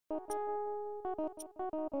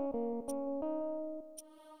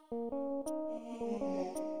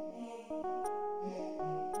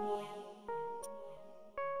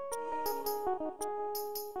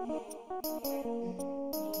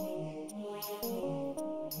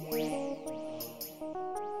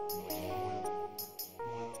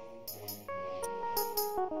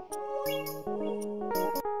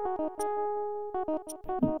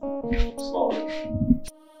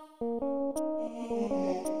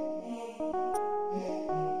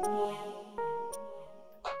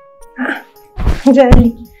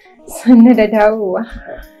Jali, sannu da dawowa.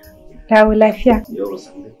 Dawo lafiya. Yau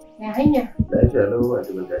sannu. Ya hanya? Lafiya lau a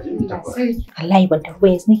dubin dajin ta kwa. Wallahi ban tafi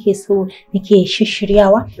yanzu nake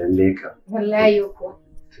shishiryawa. Lalle ka. Wallahi kuwa.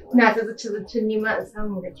 Ina ta zuci nima in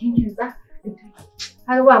samu da kinkinsa.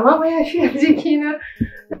 Har ba ma ya shi a jikina.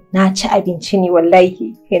 Na ci abinci ne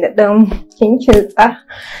wallahi. Kai da ɗan kinkinsa.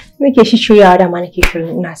 Nake shishiryawa da ma nake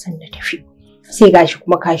shirin ina son na tafi. Sai gashi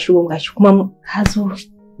kuma ka shigo gashi kuma ka zo.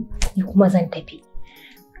 Ni kuma zan tafi.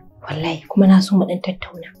 Wallahi kuma na so mu dan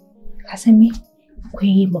tattauna. Ka san me?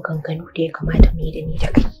 Akwai maganganu da ya kamata mu yi da ni da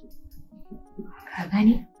kai. Ka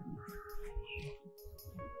gane?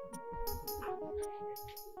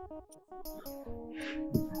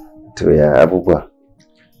 To ya abubuwa?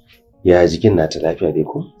 Ya jikin na ta lafiya dai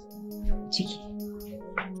ko? Jiki.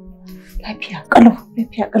 Lafiya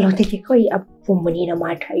kalau take kawai abubuwan mu ne na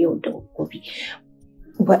mata yau da gobe.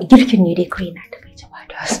 Ba girkin ne dai kawai na takaice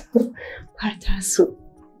ba ta so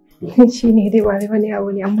shi ne dai ba wani abu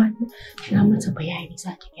ne amma na mata bayani za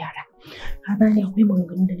ta gyara. Rana ne akwai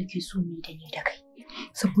maganganun da nake so mu da ni da kai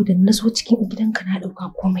saboda na zo cikin gidanka na ɗauka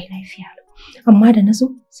komai lafiya amma da na zo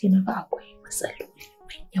sai na ga akwai matsaloli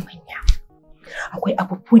manya akwai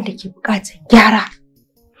abubuwan da ke buƙatar gyara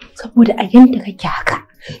saboda a yanda kake haka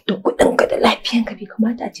da kuɗinka da lafiyanka bai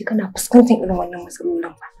kamata a ce kana fuskantar irin wannan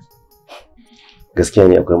matsalolin ba. Gaskiya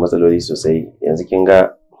ne akwai matsaloli sosai yanzu kin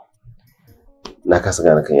ga na kasa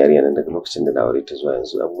gane kan yarinya nan daga lokacin da na aure ta zuwa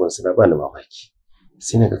yanzu abubuwan suna bani mamaki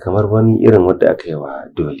sai naga kamar wani irin wanda aka yi wa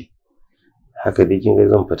dole haka dai kin ga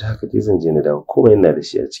zan fita haka dai zan je na dawo komai ina da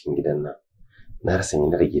shi a cikin gidan nan na rasa ni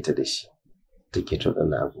na rage ta da shi take to dan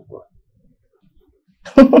abubuwa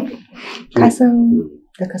ka san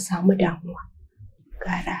da ka samu damuwa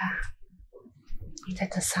gara ita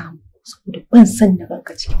ta samu saboda ban san da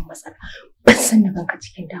kanka cikin matsala ban san da kanka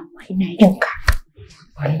cikin damuwa ina yin ka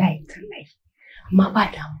wallahi tallahi amma ba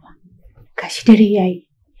damuwa gashi dare yayi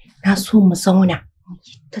na so mu zauna mu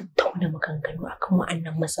tattauna maganganu akan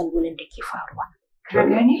wa'annan matsalolin da ke faruwa ka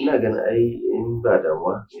gane ina ganin ai in ba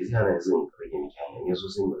damuwa yanzu ana yanzu in rage miki hanya yanzu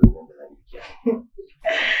sai mu zama da zan miki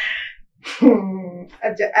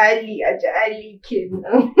ajali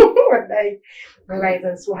kenan wallahi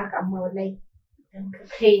zan so haka amma wallahi dan ka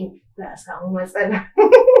kai za a samu matsala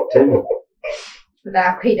da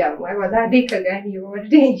akwai damuwa ba za dai ka gane ba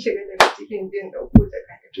wanda ya shiga daga cikin jin ɗauko da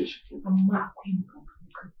ka amma akwai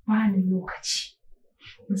ka bani lokaci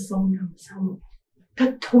mu zauna mu samu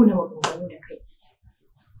tattauna maganganu da kai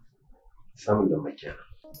samun da makiya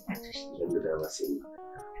yanzu da ba sai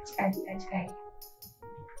ajali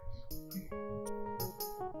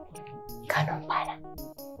kanon bana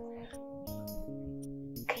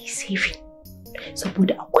kai safi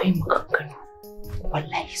saboda akwai maganganu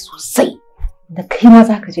wallahi sosai da kai ma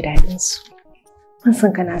za ka ji daɗin su. Ban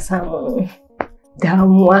san kana samun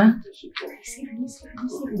damuwa.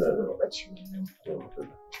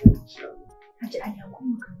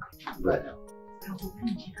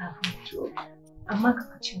 Amma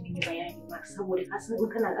ka ce mini bayani ma saboda ka san in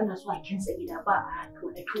kana ana so a kinsa gida ba a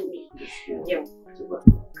tone yau.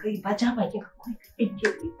 Kai ba ja bakin ka kai ɗinke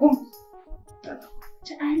gum.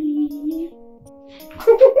 Jali.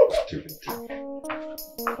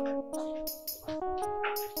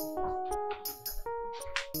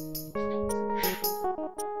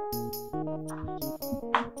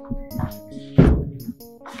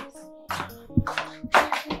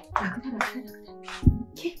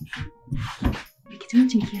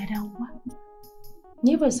 Mijinki ya dawo ba?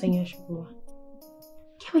 Ni ban san ya shigo ba.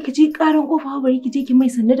 Ke baki ji karan kofa ba ki je ki mai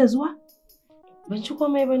sanne da zuwa? Ban ci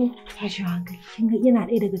komai bane. Tashi hankali. Kin ga yana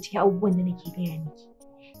ɗaya daga cikin abubuwan da nake gaya miki.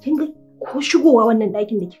 Kin ga ko shigowa wannan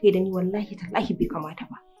ɗakin da kike da ni wallahi tallahi bai kamata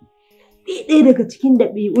ba. Ɗaya daga cikin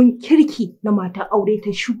ɗabi'un kirki na mata aure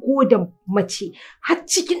ta shigo da mace har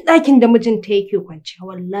cikin ɗakin da mijinta yake kwanciya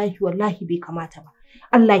wallahi bai kamata ba.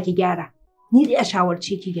 Allah ki gyara. Ni dai a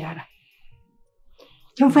shawarce ki gyara.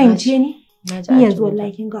 Kin fahimce ni? Ni yanzu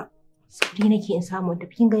wallahi kin ga sauri nake in samu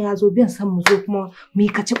tafi kin ga yazo bin san mu zo kuma mu yi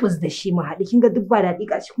kacibus da shi mu haɗu kin ga duk ba daɗi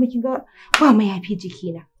gashi kuma kin ga ba mayafi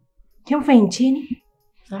jikina. Kin fahimce ni?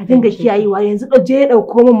 A dinga kiyayewa yanzu je ya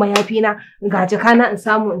ɗauko min mayafi na ga jakana in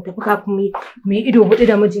samu in tafi kafin mu yi ido hudu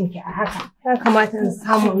da mijinki a haka. Ya kamata in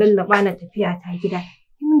samu lallaba na tafiya ta gida.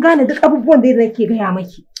 Kin gane duk abubuwan da nake gaya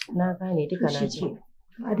maki. Na gane duka na ji.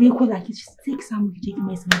 A dai ko za ki sai ki samu ki je ki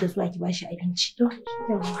mai sanar da zuwa ki bashi abinci. To,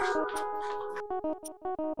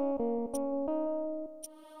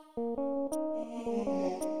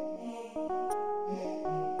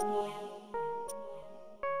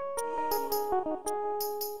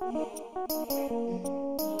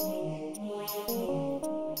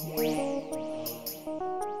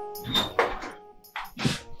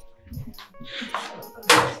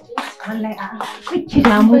 wallahi a kike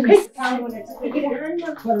damu kai samu na cikin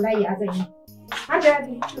gidan wallahi a zan yi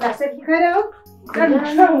hajjabi la sarki ka dawo kan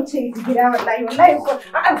zan ce gida wallahi ko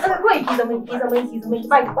a ko ki zaman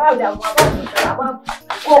ba damuwa ba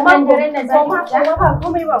ko man daren nan zaki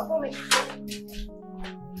ba komai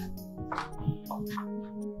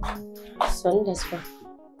son da su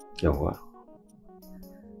yawa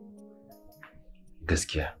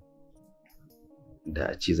gaskiya da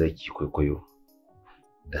a ci zaki kwaikwayo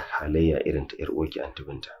da halayya irin ta 'yar uwarki Anti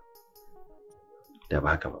Binta da ba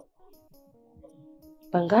haka ba.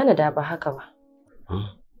 Ban gane da ba haka ba.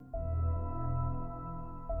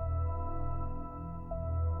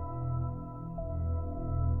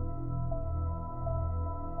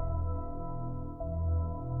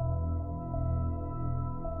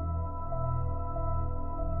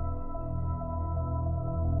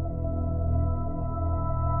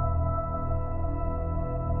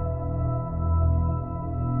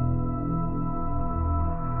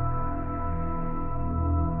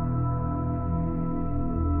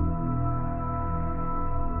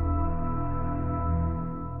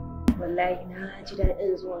 Wallahi na ji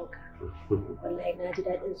daɗin zuwanka. Wallahi na ji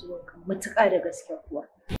daɗin zuwanka matuƙa da gaske kuwa.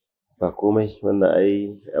 Ba komai wannan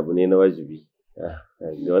ai abu ne na wajibi.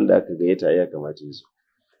 Da wanda aka gayyata ya kamata ya zo.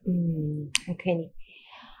 Haka ne.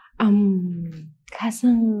 Ka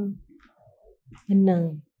san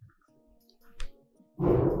wannan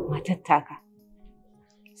matar taka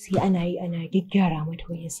sai ana yi ana gyaggyara mata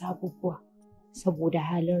wayansu abubuwa saboda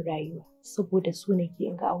halin rayuwa saboda so nake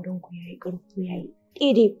in ga auren ku yayi ƙarko yayi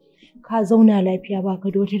daidai ka zauna lafiya baka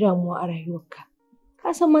da wata damuwa a rayuwarka.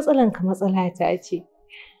 Ka san matsalanka matsala ta ce.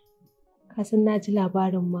 Ka san na ji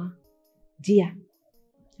labarin ma jiya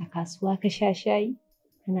a kasuwa ka sha shayi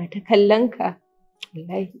kana ta kallon ka.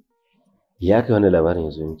 Wallahi. Ya kai wani labarin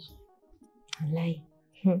yanzu miki? Wallahi.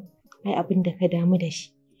 Ai abin da ka damu da shi.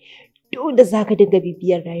 Duk da zaka dinga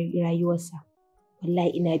bibiyar rayuwarsa. Wallahi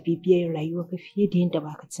ina bibiyar rayuwarka fiye da yadda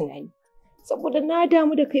baka tunani. Saboda na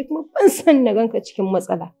damu da kai kuma ban san na ganka cikin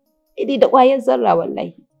matsala. Idai da ƙwayar zarra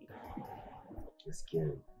wallahi. Gaskiya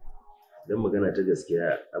ne. Don magana ta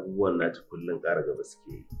gaskiya abubuwan nata kullum ƙara gaba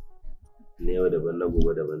suke yi. Na yau daban na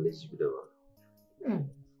gobe daban na jibi daban.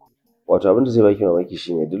 Wato abin da zai baki mamaki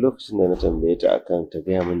shine duk lokacin da na tambaye ta akan ta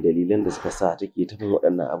gaya min dalilan da suka sa take ta bin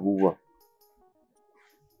waɗannan abubuwan.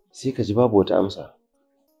 Sai ka ji babu wata amsa.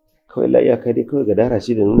 Kawai la iyaka dai kawai gadara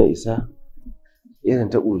ce da nuna isa irin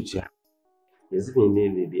ta ƙuruciya. Yanzu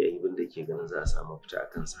menene dai abin da ke ganin za a samu fita a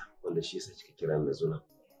kansa wanda shi yasa kika kira ni zuwa.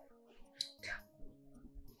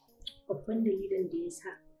 Babban dalilin da yasa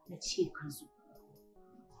na ce ka zo.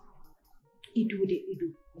 Ido da ido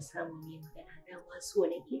mu samu ne magana dama so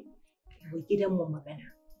nake wa gidanmu magana.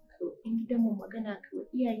 In gidanmu magana ka wa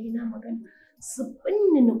iyayena magana su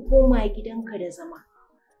binne na koma gidanka da zama.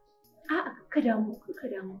 A'a ka damu.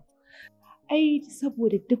 Ai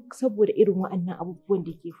saboda irin wa'annan abubuwan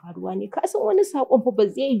da ke faruwa ne ka san wani saƙon fa ba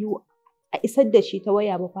zai yiwu a isar da shi ta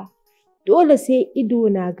waya ba fa dole sai ido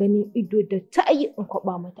na ganin ido da ta yi in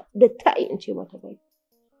kwaɓa mata da ta yi in ce mata bai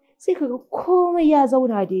sai kaga komai ya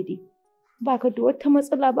zauna daidai baka da wata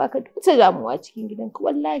matsala baka da wata damuwa cikin gidanka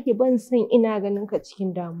wallahi ban san ina ganin ka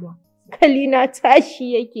cikin damuwa kalina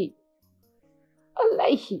tashi yake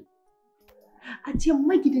wallahi a ce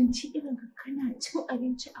magidanci irin ka kana cin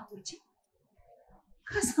abinci a waje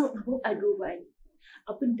ka san abin ado ba ne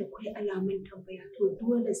abin da kwai alamun tambaya to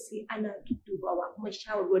dole sai ana duddubawa kuma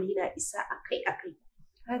shawarwari na isa akai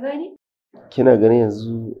ka gane kina ganin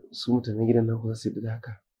yanzu su mutanen gidan nan za su yi da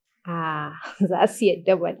haka za su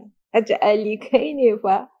yadda bana Haji Ali kai ne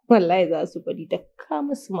fa wallahi za su bari da ka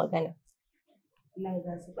musu magana wallahi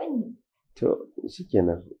za su bani to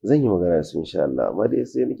shikenan zan yi magana da su insha Allah amma dai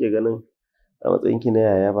sai nake ganin a matsayin ki na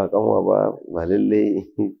yaya ba kanwa ba lalle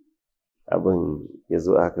abin ya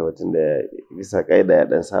zo haka batun da bisa ƙa'ida ya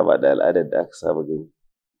ɗan saba da al'adar da aka saba gani.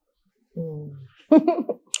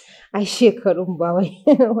 Ai shekarun ba wai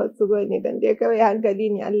wasu bane dan dai kawai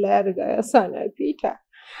hankali ne Allah ya riga ya sa na fita.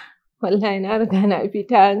 Wallahi na riga na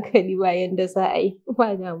fita hankali bayan da za a yi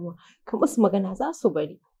ba damuwa. Ka musu magana za su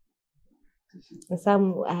bari. Na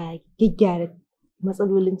samu a gyaggyara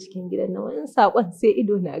matsalolin cikin gidan nan wani saƙon sai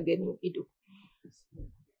ido na ganin ido.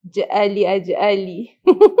 Ji'ali a ji'ali.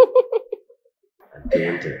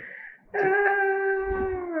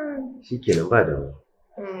 Shi kenan ba damuwa.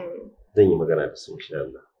 Zan yi magana da su insha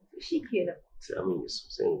Allah. Shi kenan. Sai amin su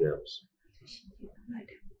sai in gaya musu.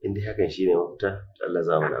 In dai hakan shi ne mafita, Allah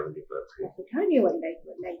za mu na abin da ya faru. Mafita ne wallahi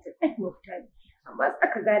tabbata mafita ne. Amma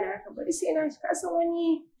aka gane haka bari sai na ka san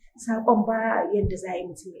wani saƙon ba yadda za a yi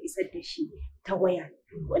mutum ya isar da shi ta waya.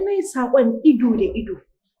 Wannan saƙon ido da ido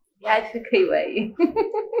ya fi kai waye.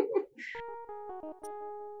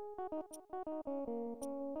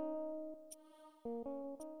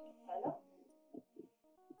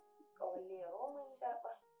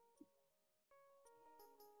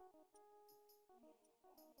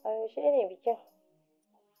 Yaushe ne bikin?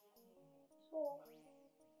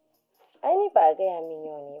 Ai ni ba a gaya min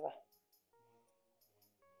yau ne ba.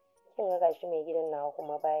 Kin ga gashi mai gidan nawa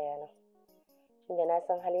kuma baya nan. Tunda na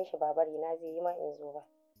san halin shi ba bari na zai yi ma in zo ba.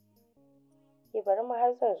 Ki bari ma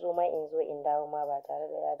har zan zo ma in zo in dawo ma ba tare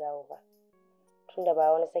da ya dawo ba. Tunda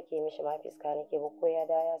ba wani sake mishi ma fiska nake ba ko ya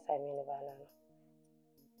dawo ya same ni ba nan.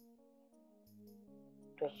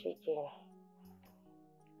 To shikenan.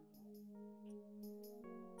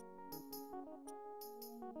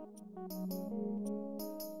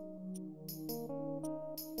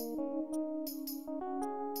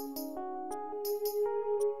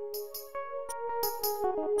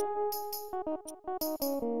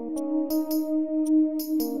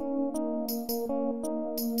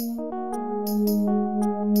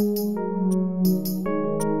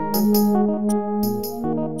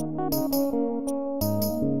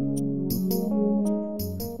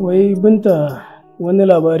 Wai Binta wani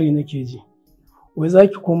labari nake ji, wai za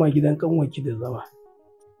ki koma gidan ƙanwarki da zama.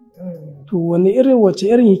 To wace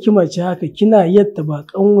irin hikima ce haka kina yadda ba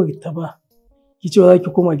ƙanwarta ba, ki ce za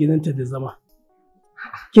ki koma gidanta da zama.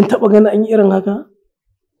 Kin taɓa ganin an yi irin haka?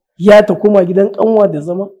 Ya ta koma gidan ƙanwa da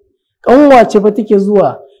zama? Ƙanwa ce ba take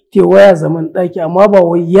zuwa ta waya zaman ɗaki amma ba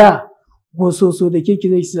wai ya gososo da ke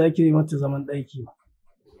zai za ki mata zaman ɗaki ba.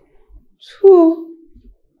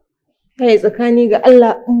 Kai tsakani ga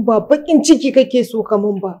Allah in ba bakin ciki kake so ka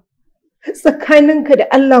mun ba. Tsakaninka da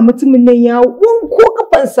Allah mutumin nan ya wanko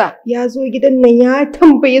kafansa ya zo gidan nan ya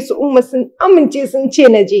tambaye su umma sun amince sun ce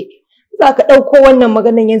na je. Za ka ɗauko wannan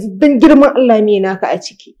maganan yanzu don girman Allah me naka a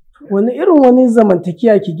ciki. Wani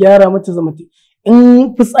zamantakiya ki gyara mata zamantakiya.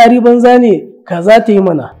 In fitsari banza ne ka za ta yi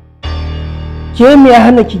mana. Ke me ya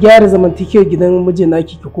hana ki gyara zamantakiyar gidan mijin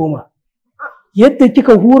naki ki koma? Yadda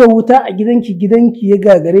kika hura wuta a gidanki ya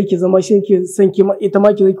gagare ki zama shi ke son ki ita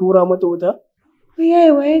ma ki zaki hura mata wuta?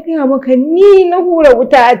 Yayi waye ga maka ni na hura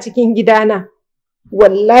wuta a cikin gidana.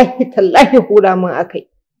 Wallahi tallahi hura min akai.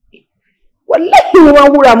 Wallahi ma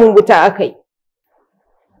hura min wuta akai.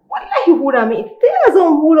 Wallahi hura min ita ya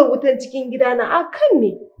zan hura wutan cikin gidana akan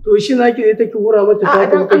me? To shi naki ita ki hura mata ta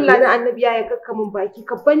dan Allah na annabi ya kakka min baki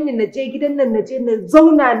ka banni na je gidan nan na je na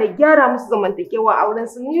zauna na gyara musu zamantakewa auren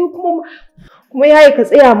su ni kuma yayi ka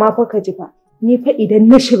tsaya ma fa ka ji fa ni fa idan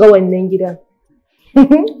na shiga wannan gidan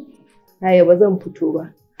yayi ba zan fito ba.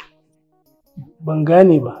 Ban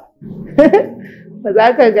gane ba. Ba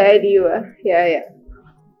za ka gane ba yaya.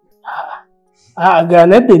 A'a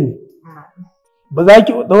ganar da ni. Ba za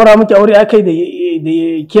ki daura miki aure akai da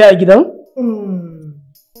ke a gidan?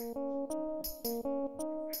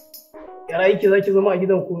 Yara yake za ki zama a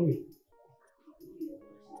gidan ko me?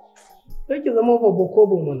 Za ki zama babba ko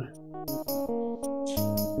ban mana.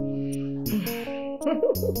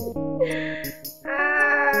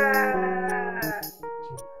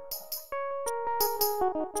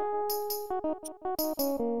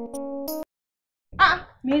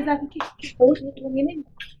 Me za ki ke?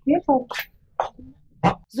 Me faru?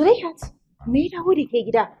 Zulaihat, me ya dawo da ke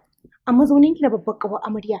gida a mazauninki da babbar ƙawar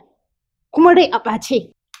amarya? Kuma rai a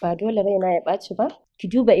ɓace. Ba dole raina ya ɓaci ba. Ki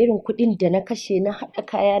duba irin kuɗin da na kashe na haɗa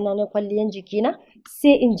kayana na kwalliyan jikina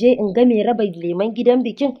sai in je in ga mai raba leman gidan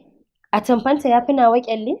bikin a tamfanta ya fi nawa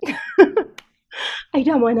ƙyalli. Ai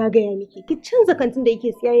dama na gaya miki ki canza kantin da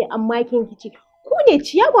yake siyayya amma kin kici ku ne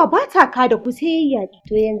ciyawa ba ta ka da ku sai yaƙi.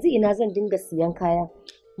 To yanzu ina zan dinga siyan kaya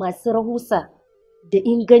masu rahusa da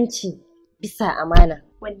inganci bisa amana.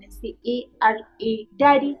 Wannan sai A.R.A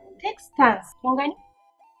Daddy Textiles kun gani?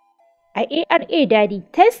 A A.R.A Daddy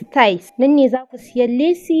Textiles nan ne za ku siya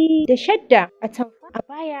lesi da shadda a tamfa a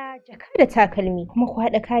baya jaka da takalmi kuma ku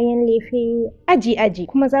haɗa kayan lefe aji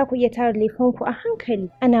kuma za ku iya tara lefenku a hankali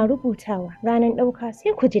ana rubutawa ranar ɗauka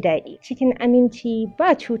sai ku ji daɗi cikin aminci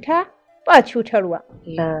ba cuta ba cutarwa.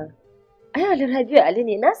 Ai Alhaji Ali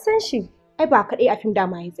ne na san shi. Ai ba kaɗai a fim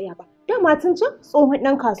dama ya tsaya ba. Dama tun can tsohon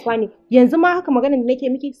ɗan kasuwa ne. Yanzu ma haka magana da nake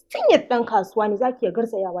miki sinyar ɗan kasuwa ne zaki iya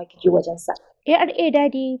garzayawa kike wajen sa. A.R.A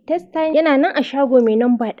Daddy test time yana nan a shago mai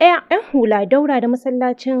namba 1 'yan hula daura da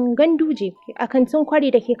masallacin Ganduje a kantin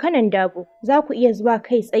kwari da ke kanan Dabo. Za ku iya zuwa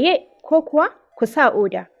kai tsaye ko kuwa ku sa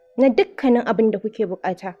oda na dukkanin abin da kuke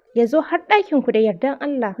bukata. Ya zo har ɗakin ku da yardan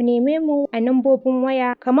Allah. Ku neme mu a nambobin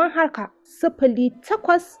waya kamar haka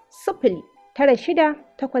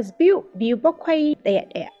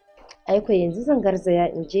 0800-9682-2711. Aiko yanzu zan garzaya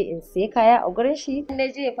in je in sai kaya a gurin shi. Na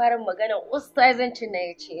je fara magana ustazancin na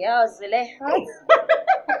ya ce ya zulai.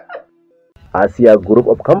 Asia Group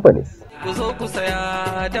of Companies. Ku zo ku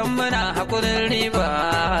saya don muna hakurin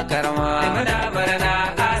riba karama. Muna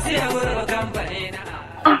barna Asia Group of Companies.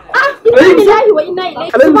 Lillahi wa inna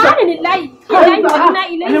ilaihi subhanallahi wa inna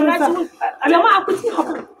ilaihi raji'un. Jama'a ku ci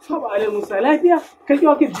hakuri. Saba alai Musa lafiya kai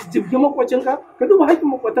kiwa ke jijjibge makwacinka ka duba haƙƙin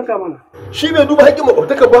makwataka mana. Shi bai duba haƙƙin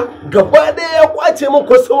makwataka ba, gaba ɗaya ya kwace min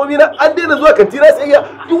kwastomomi na an daina zuwa kantina sayayya.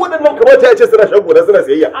 Duk waɗannan kamata ya ce suna shago na suna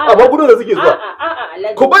sayayya, amma gudun da suke zuwa.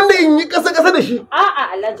 Ku banda in yi ƙasa-ƙasa da shi.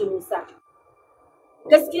 A'a Alhaji Musa.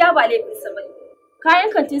 Gaskiya ba laifinsa ba ne. Kayan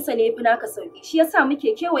kantinsa ne ya fi naka sauki, shi yasa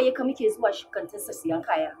muke kewaye ka muke zuwa shi kantinsa siyan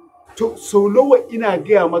kaya. To sau nawa ina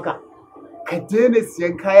gaya maka ka daina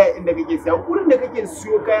siyan kaya inda kake siya, wurin da kake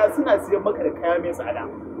siyo kaya suna siyan maka da kaya mai tsada.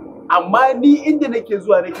 Amma ni inda nake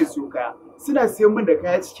zuwa nake siyo kaya suna siyan min da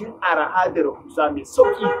kaya cikin araha da rahusa mai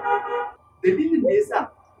sauki. Dalilin da yasa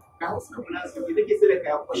ga Hausa kuma sauki nake sayar da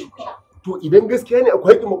kaya kwashi-kwashi. To idan gaskiya ne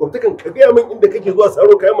akwai haƙƙin makwabtakan ka gaya min inda kake zuwa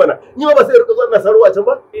saro kayan mana, ni ma ba sai rika zuwa ina saro a can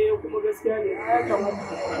ba? Kuma gaskiya ne ya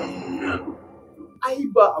kamata. Ai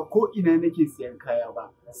ba a ko ina nake siyan kaya ba,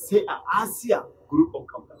 sai a Asia Group of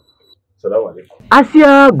Companies. Salamu alaikum.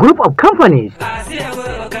 Asia Group of Companies. Asia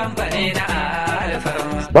Group of Companies na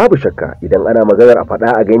alfarma. Babu shakka idan ana maganar a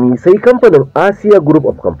faɗa a gani sai kamfanin Asia Group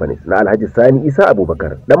of Companies na Alhaji Sani Isa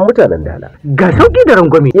Abubakar dan mutanen Dala. Ga sauki da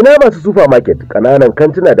rangwame. Ina masu supermarket, ƙananan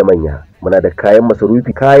kantuna da manya. Muna da kayan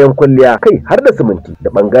masarufi, kayan kwalliya, kai har da siminti da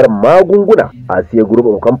bangaren magunguna. Asia Group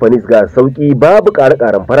of Companies ga sauki babu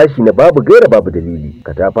ƙare-ƙaren farashi na babu gaira babu dalili.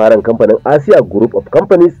 Katafaren kamfanin Asia Group of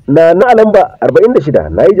Companies na lamba 46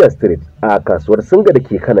 Niger Street a kasuwar Singa da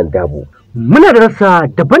ke kanan Dabo. Muna da rassa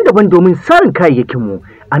daban-daban domin sarin kayayyakinmu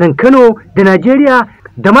a nan Kano da Najeriya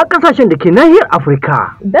da ma kasashen da ke nahiyar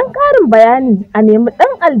Afirka. Don ƙarin bayani a nemi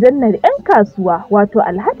ɗan aljannar 'yan kasuwa wato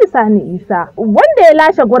Alhaji Sani Isa wanda ya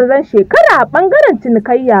lashe gwarzon shekara a ɓangaren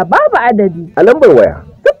cinikayya babu adadi. A lambar waya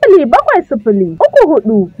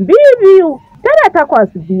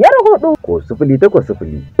 0700-22-98-54 ko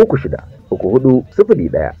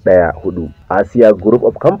 0800-36-34-0114. Asia Group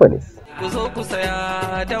of Companies. Ku zo ku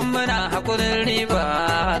saya don muna hakurin riba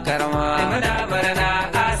karama. Muna barna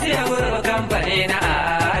Asia Group of Companies na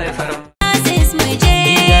alfarma.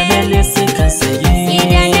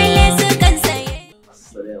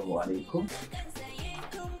 Assalamu alaikum.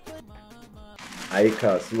 Ai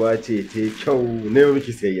kasuwa ce ta kyau ne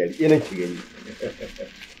miki sayayyar ina ki gani.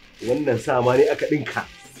 Wannan sama ne aka dinka.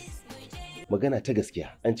 Magana ta gaskiya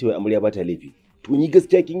an ce wai amarya ba ta laifi. To ni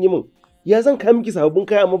gaskiya kin yi min. Ya zan kai miki sababbin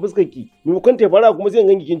kaya amma fuskar ki. Maimakon ta fara kuma sai in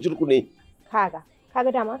ganki kin cirkune. Kaga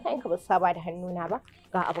dama ka in ka ba saba da hannuna ba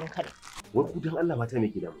ga abin kare. Wai ku dan Allah mata me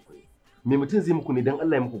ke da muku ne? Me mutum zai muku ne dan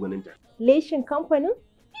Allah ya muku ganin ta? Leshin kamfanin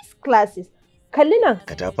Biz Classes. Kalli nan.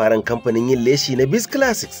 Katafaren kamfanin yin leshi na Biz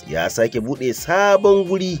Classics ya sake buɗe sabon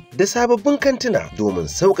guri da sababbin kantuna domin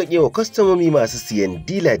sauƙaƙe wa kwastomomi masu siyan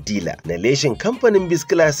dila-dila na leshin kamfanin Biz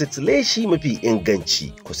Classics leshi mafi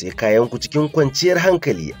inganci. Ku sai kayan ku cikin kwanciyar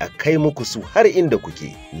hankali a kai muku su har inda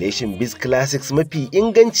kuke. Leshin Biz Classics mafi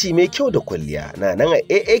inganci mai kyau da kwalliya na nan a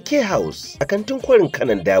A.A House a kantin kwarin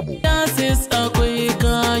kanan Dabo.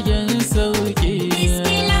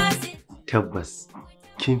 Tabbas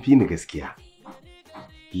kin fi ni gaskiya.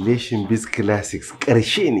 Leshin Biz Classics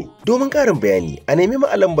ƙarshe ne. Domin ƙarin bayani a nemi mu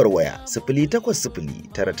a lambar waya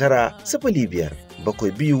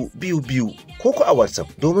 0800-9905-7222 ko ku a WhatsApp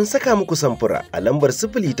domin saka muku samfura a lambar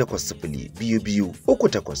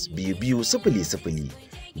 0800-2238-2200.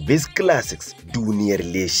 Biz Classics duniyar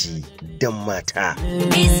leshi don mata.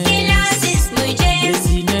 Biz Classics mu je.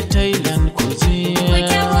 Na Thailand ku je. Mu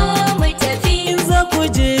taho mu tafi. In za ku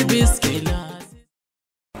je Biz Classics.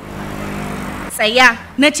 Tsaya,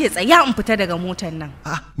 na ce tsaya in fita daga motar nan.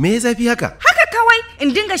 Me ya zafi haka? Haka kawai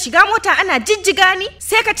in dinga shiga mota ana jijjiga ni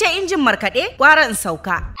sai ka ce injin markaɗe gwara in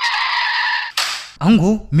sauka.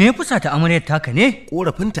 Ango, me ya fusata amaryar taka ne?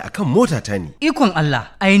 Korafinta akan mota ta ne. Ikon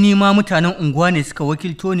Allah, ai ni ma mutanen unguwa ne suka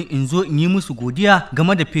wakilto ni in zo in yi musu godiya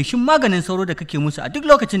game da feshin maganin sauro da kake musu a duk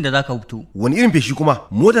lokacin da zaka fito. Wani irin feshi kuma?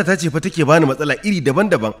 Mota ta ce fa take bani matsala iri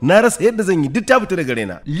daban-daban. Na rasa yadda zan yi duk ta fita daga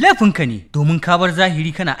raina. Laifinka ne, domin ka bar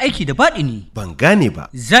zahiri kana aiki da baɗini. Ban gane ba.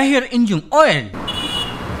 Zahir injin oil.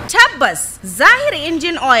 Tabbas Zahir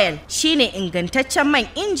Injin Oil shine ingantaccen man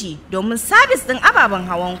inji domin sabis din ababen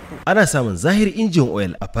hawanku. Ana samun Zahir Injin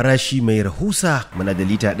Oil a farashi mai rahusa. Muna da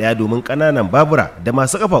lita 1 domin ƙananan babura da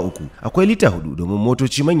masu ƙafa 3. Akwai lita 4 domin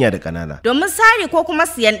motoci manya da ƙanana. Domin sari ko kuma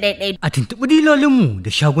siyan ɗaiɗai. A tuntuɓi dilolinmu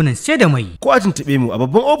da shagunan sai da mai. Ko a tuntuɓe mu a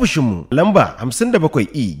babban ofishinmu lamba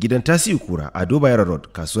 57E Gidan Tasiu Kura a Dobayar Road,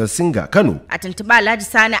 kasuwar Singa, Kano. A tuntuɓa Alhaji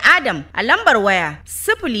Sani Adam a lambar waya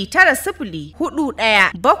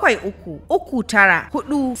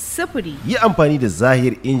 09041733940. Yi amfani da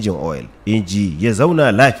Zahir Injin Oil, inji ya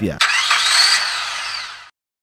zauna lafiya.